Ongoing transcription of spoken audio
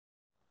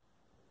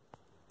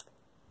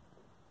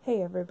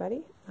Hey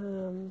everybody,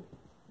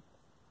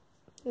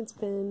 it's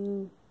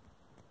been,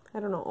 I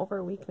don't know, over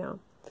a week now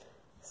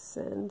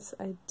since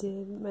I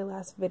did my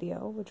last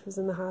video, which was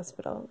in the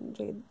hospital.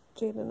 Jade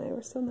and I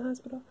were still in the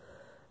hospital,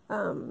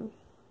 and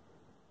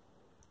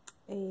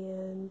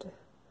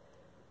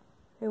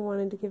I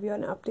wanted to give you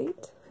an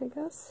update, I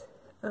guess.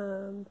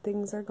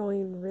 Things are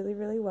going really,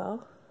 really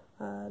well.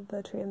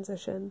 The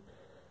transition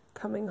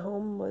coming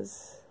home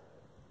was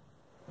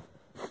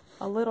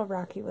a little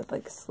rocky with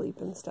like sleep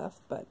and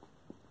stuff, but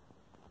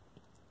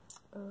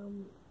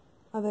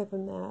other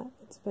than that,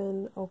 it's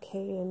been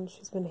okay, and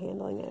she's been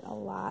handling it a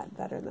lot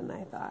better than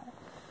I thought.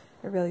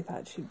 I really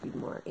thought she'd be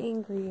more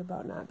angry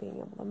about not being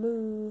able to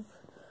move,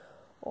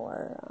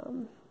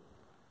 or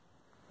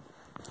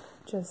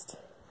just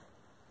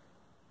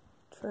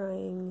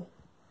trying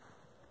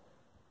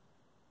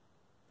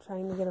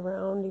to get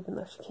around, even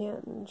though she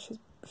can't, and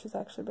she's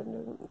actually been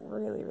doing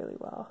really, really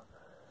well.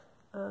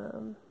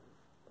 We're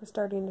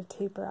starting to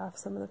taper off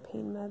some of the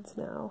pain meds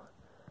now,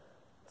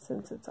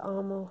 since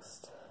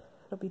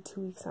it'll be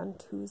 2 weeks on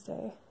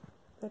Tuesday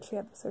that she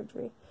had the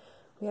surgery.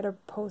 We had her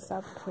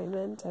post-op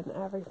appointment and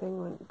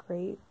everything went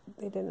great.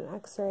 They did an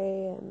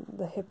x-ray and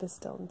the hip is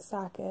still in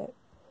socket,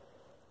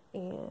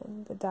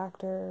 and the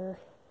doctor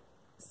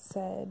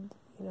said,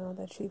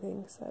 that she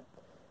thinks that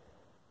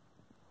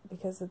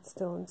because it's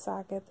still in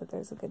socket that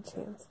there's a good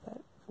chance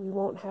that we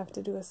won't have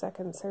to do a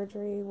second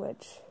surgery,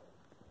 which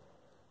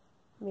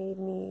made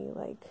me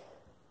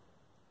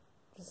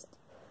just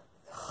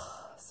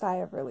sigh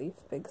of relief,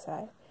 big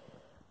sigh.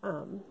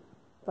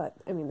 But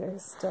I mean,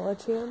 there's still a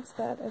chance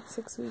that at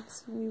 6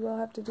 weeks we will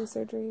have to do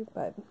surgery,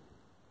 but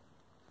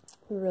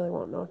we really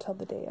won't know till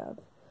the day of.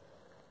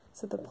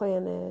 So the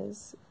plan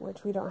is,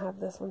 which we don't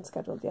have this one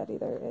scheduled yet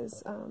either,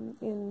 is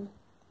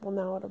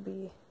now it'll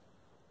be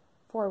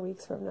 4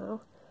 weeks from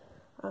now.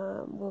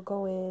 We'll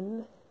go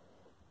in,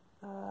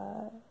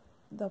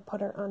 they'll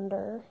put her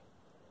under,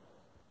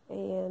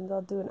 and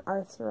they'll do an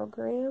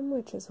arthrogram,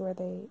 which is where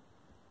they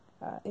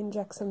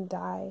inject some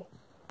dye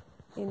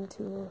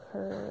into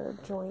her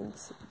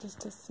joints just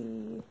to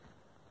see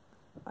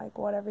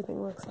what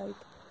everything looks like,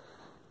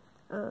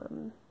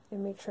 and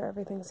make sure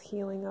everything's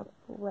healing up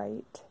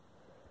right.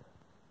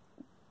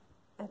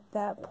 At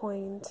that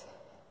point,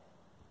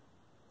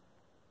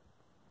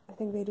 I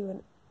think they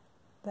do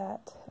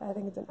I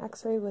think it's an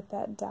x-ray with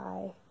that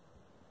dye,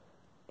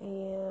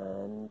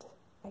 and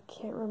I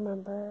can't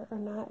remember or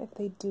not if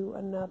they do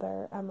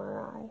another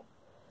MRI,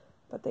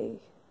 but they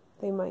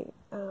might,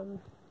 and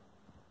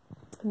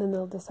then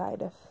they'll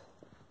decide if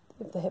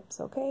the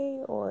hip's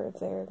okay, or if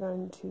they're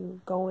going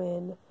to go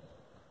in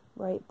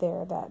right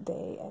there that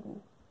day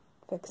and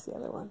fix the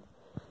other one.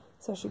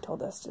 So she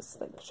told us, just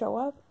show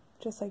up,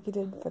 just like you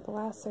did for the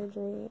last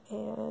surgery,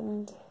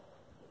 and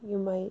you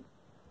might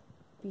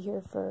be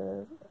here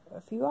for a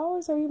few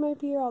hours, or you might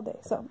be here all day.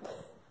 So,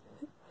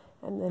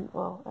 and then,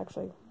 well,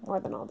 actually more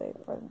than all day,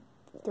 for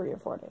 3 or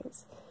 4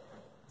 days.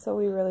 So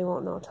we really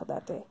won't know till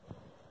that day.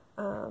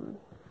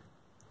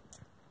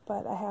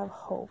 But I have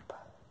hope.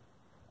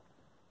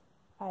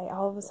 I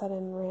all of a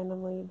sudden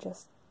randomly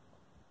just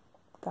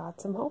got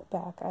some hope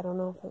back. I don't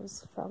know if it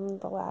was from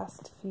the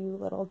last few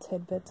little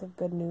tidbits of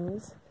good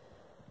news,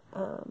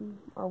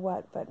 or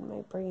what, but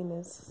my brain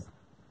is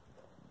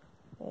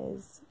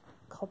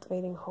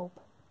cultivating hope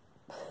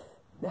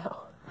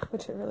now,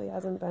 which it really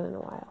hasn't been in a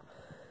while.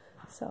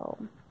 So,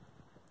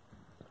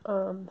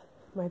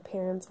 my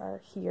parents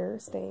are here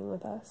staying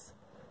with us,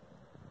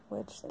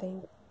 which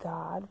thank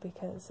God,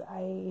 because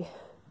I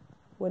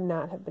would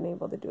not have been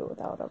able to do it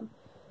without them.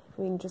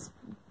 I mean, just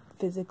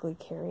physically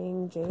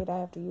carrying Jade, I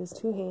have to use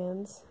 2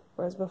 hands,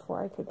 whereas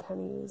before I could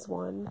kind of use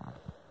one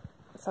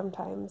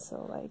sometimes.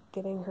 So,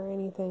 getting her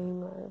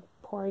anything, or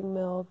pouring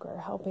milk, or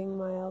helping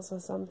Miles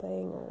with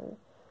something, or,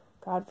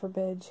 God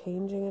forbid,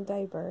 changing a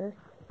diaper,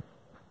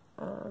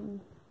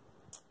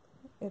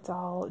 it's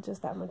all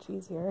just that much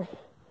easier.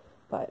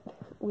 But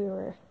we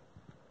were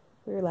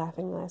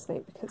laughing last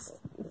night because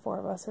 4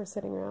 of us were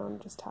sitting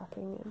around just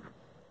talking, and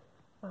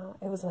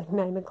it was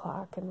 9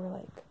 o'clock, and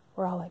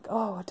we're all like,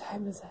 oh, what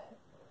time is it?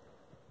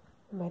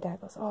 And my dad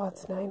goes, oh,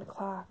 it's 9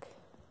 o'clock.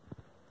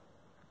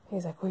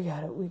 He's like, we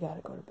gotta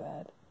go to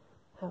bed.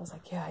 And I was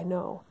like, yeah, I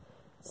know.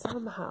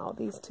 Somehow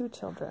these 2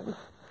 children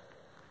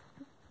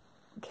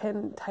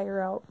can tire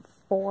out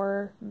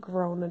 4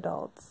 grown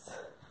adults,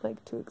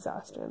 to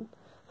exhaustion.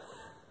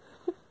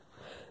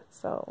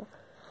 So,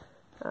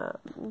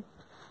 I'm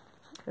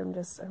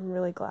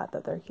really glad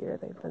that they're here.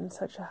 They've been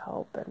such a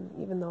help, and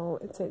even though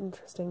it's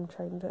interesting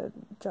trying to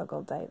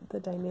juggle the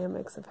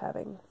dynamics of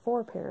having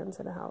 4 parents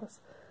in a house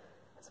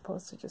as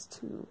opposed to just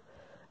 2,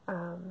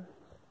 I'm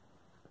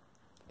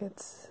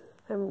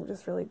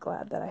just really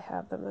glad that I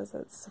have them as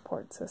a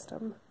support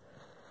system,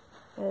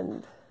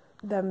 and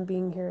them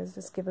being here has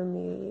just given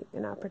me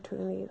an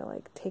opportunity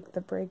to take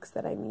the breaks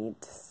that I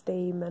need to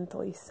stay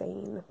mentally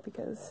sane,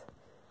 because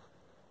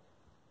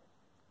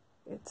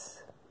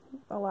it's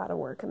a lot of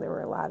work, and there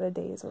were a lot of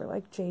days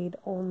where Jade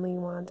only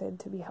wanted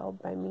to be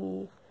held by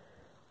me,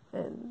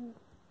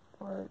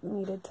 or or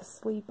needed to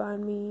sleep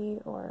on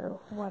me or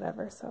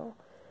whatever. So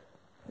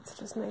it's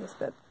just nice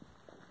that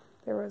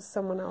there was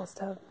someone else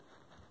to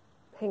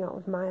hang out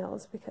with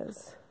Miles,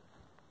 because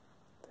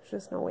there's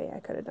just no way I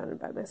could have done it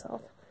by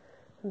myself.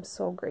 I'm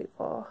so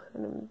grateful,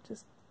 and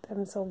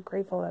I'm so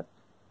grateful that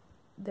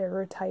they're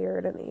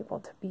retired and able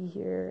to be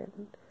here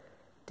and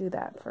do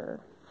that for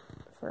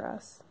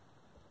us.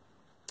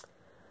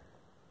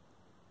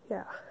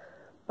 Yeah,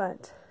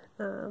 but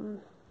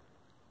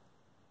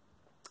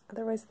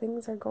otherwise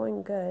things are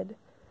going good.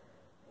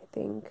 I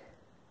think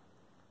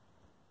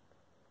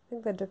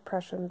the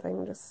depression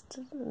thing, just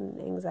an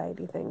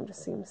anxiety thing,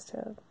 just seems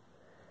to,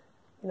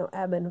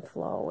 ebb and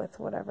flow with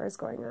whatever is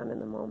going on in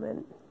the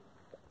moment.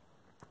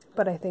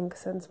 But I think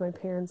since my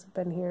parents have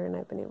been here and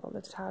I've been able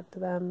to talk to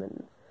them,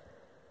 and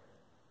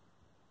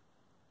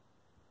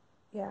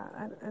yeah,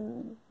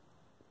 and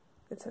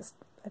it's just,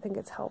 I think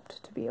it's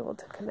helped to be able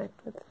to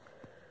connect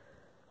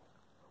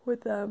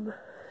with them.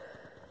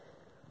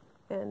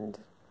 And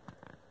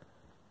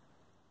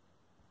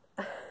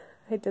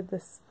I did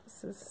this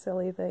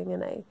silly thing,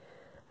 and I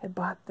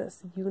bought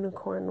this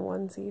unicorn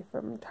onesie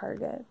from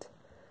Target,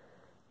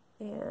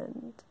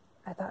 and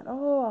I thought,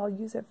 I'll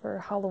use it for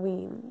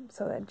Halloween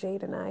so that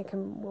Jade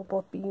and we'll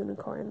both be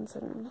unicorns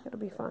and it'll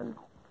be fun.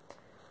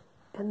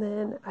 And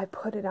then I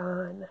put it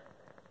on,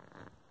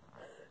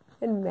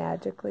 and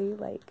magically,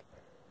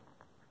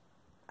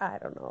 I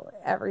don't know,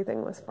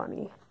 everything was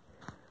funny.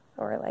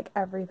 Or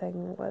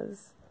everything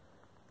was,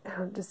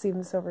 it just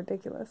seems so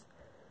ridiculous.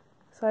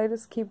 So I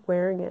just keep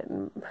wearing it,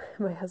 and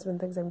my husband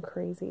thinks I'm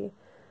crazy.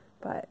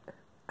 But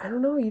I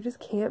don't know, you just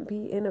can't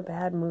be in a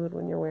bad mood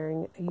when you're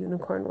wearing a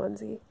unicorn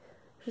onesie.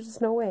 There's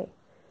just no way.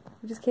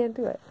 You just can't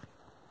do it.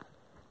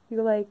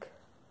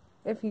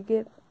 If you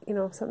get,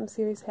 if something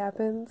serious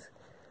happens,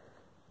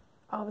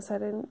 all of a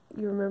sudden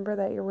you remember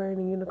that you're wearing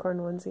a unicorn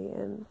onesie,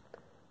 and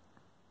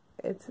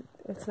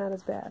it's not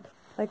as bad.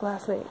 Like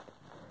last night,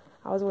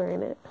 I was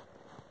wearing it,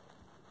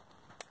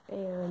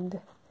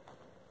 and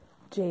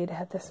Jade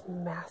had this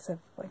massive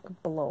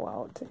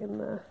blowout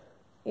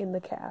in the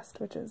cast,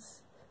 which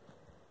is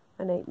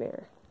a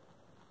nightmare.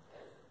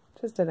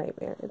 Just a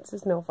nightmare. It's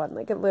just no fun.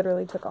 It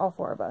literally took all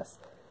four of us.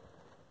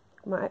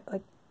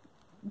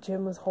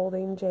 Jim was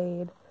holding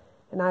Jade,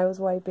 and I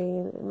was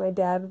wiping, and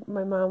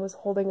my mom was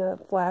holding a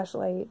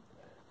flashlight,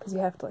 because you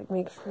have to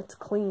make sure it's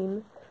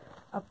clean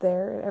up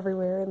there and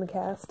everywhere in the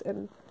cast,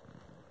 and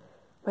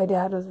my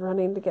dad was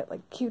running to get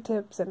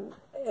Q-tips, and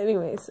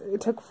anyways,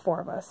 it took four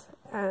of us.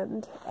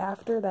 And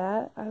after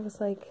that, I was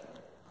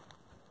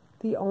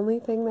the only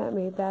thing that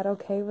made that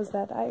okay was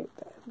that I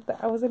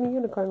was in a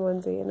unicorn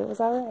onesie, and it was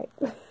alright.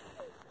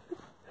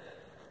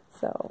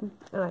 So,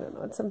 I don't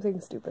know, it's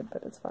something stupid,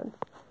 but it's fun.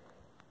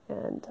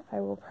 And I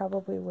will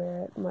probably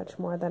wear it much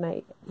more than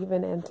I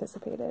even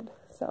anticipated.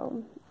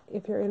 So,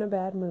 if you're in a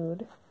bad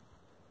mood,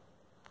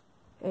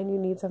 and you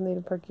need something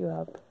to perk you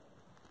up,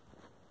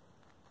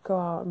 go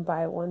out and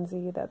buy a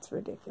onesie that's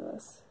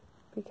ridiculous,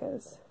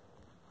 because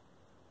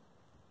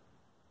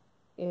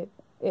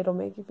it'll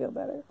make you feel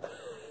better.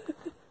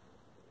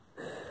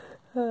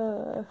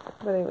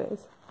 But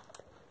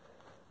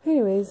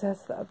anyways,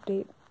 that's the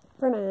update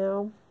for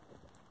now.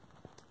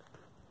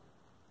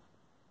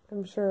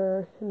 I'm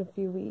sure in a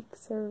few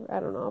weeks, or I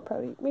don't know,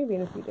 maybe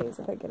in a few days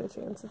if I get a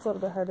chance. It's a little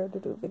bit harder to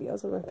do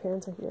videos when my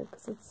parents are here,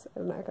 because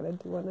I'm not going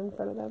to do one in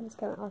front of them. It's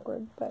kind of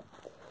awkward, but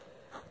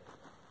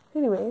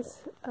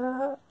anyways,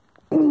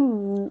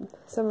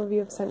 some of you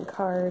have sent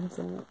cards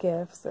and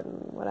gifts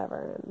and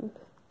whatever, and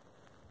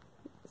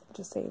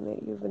just saying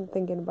that you've been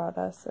thinking about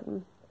us,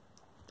 and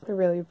I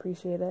really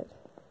appreciate it.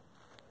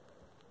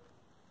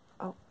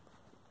 Oh,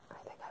 I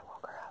think I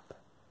woke her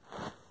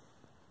up.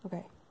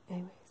 Okay,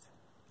 anyways,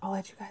 I'll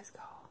let you guys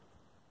go.